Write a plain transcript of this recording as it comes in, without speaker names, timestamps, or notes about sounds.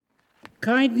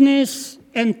kindness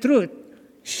and truth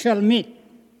shall meet.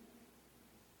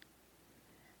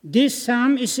 This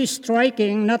psalm is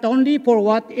striking not only for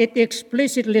what it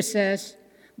explicitly says,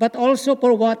 but also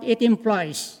for what it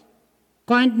implies.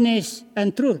 Kindness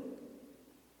and truth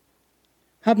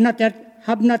have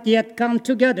not yet come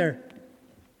together.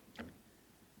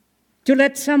 To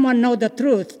let someone know the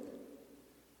truth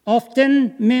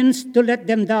often means to let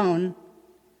them down,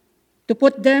 to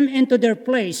put them into their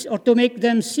place, or to make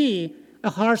them see a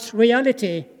harsh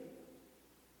reality.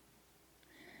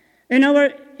 In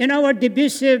our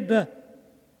divisive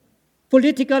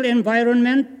political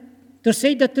environment, to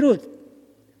say the truth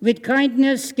with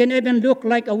kindness can even look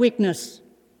like a weakness.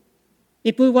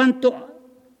 If we want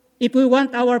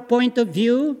our point of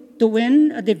view to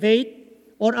win a debate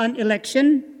or an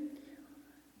election,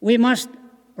 we must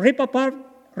rip apart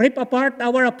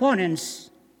our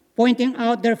opponents, pointing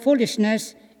out their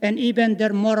foolishness and even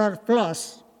their moral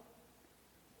flaws.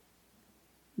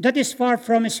 That is far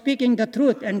from speaking the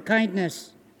truth and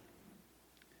kindness.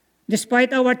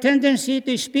 Despite our tendency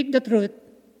to speak the truth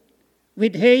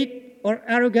with hate or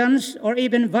arrogance or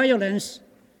even violence,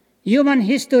 human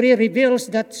history reveals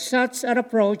that such an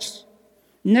approach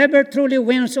never truly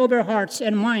wins over hearts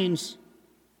and minds.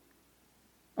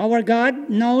 Our God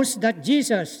knows that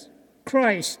Jesus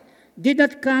Christ did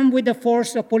not come with the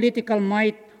force of political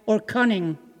might or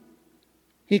cunning.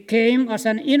 He came as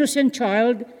an innocent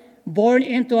child born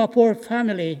into a poor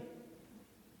family.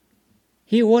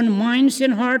 He won minds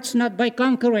and hearts not by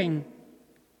conquering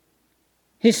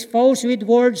his foes with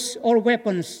words or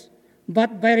weapons,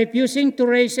 but by refusing to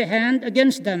raise a hand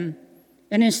against them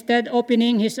and instead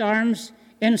opening his arms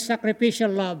in sacrificial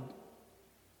love.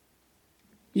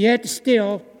 Yet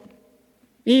still,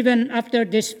 even after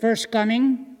this first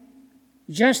coming,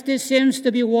 justice seems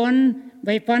to be won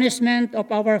by punishment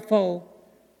of our foe,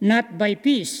 not by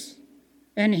peace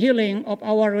and healing of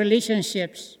our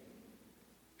relationships.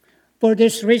 For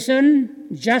this reason,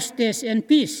 justice and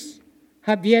peace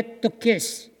have yet to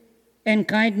kiss, and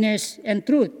kindness and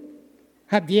truth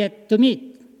have yet to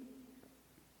meet.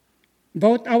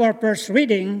 Both our first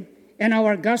reading and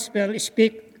our gospel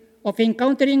speak of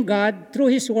encountering God through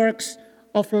his works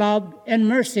of love and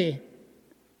mercy.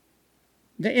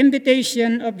 The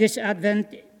invitation of this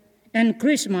Advent and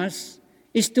Christmas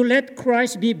is to let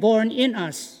Christ be born in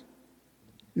us,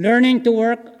 learning to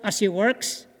work as he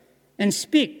works and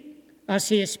speak as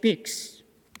he speaks.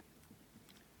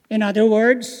 In other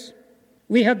words,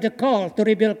 we have the call to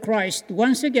reveal Christ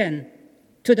once again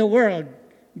to the world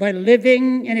by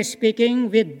living and speaking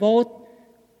with both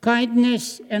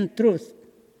kindness and truth,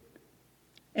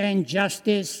 and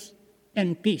justice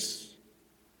and peace.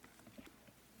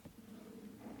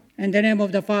 In the name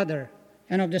of the Father,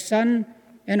 and of the Son,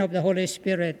 and of the Holy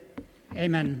Spirit.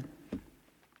 Amen.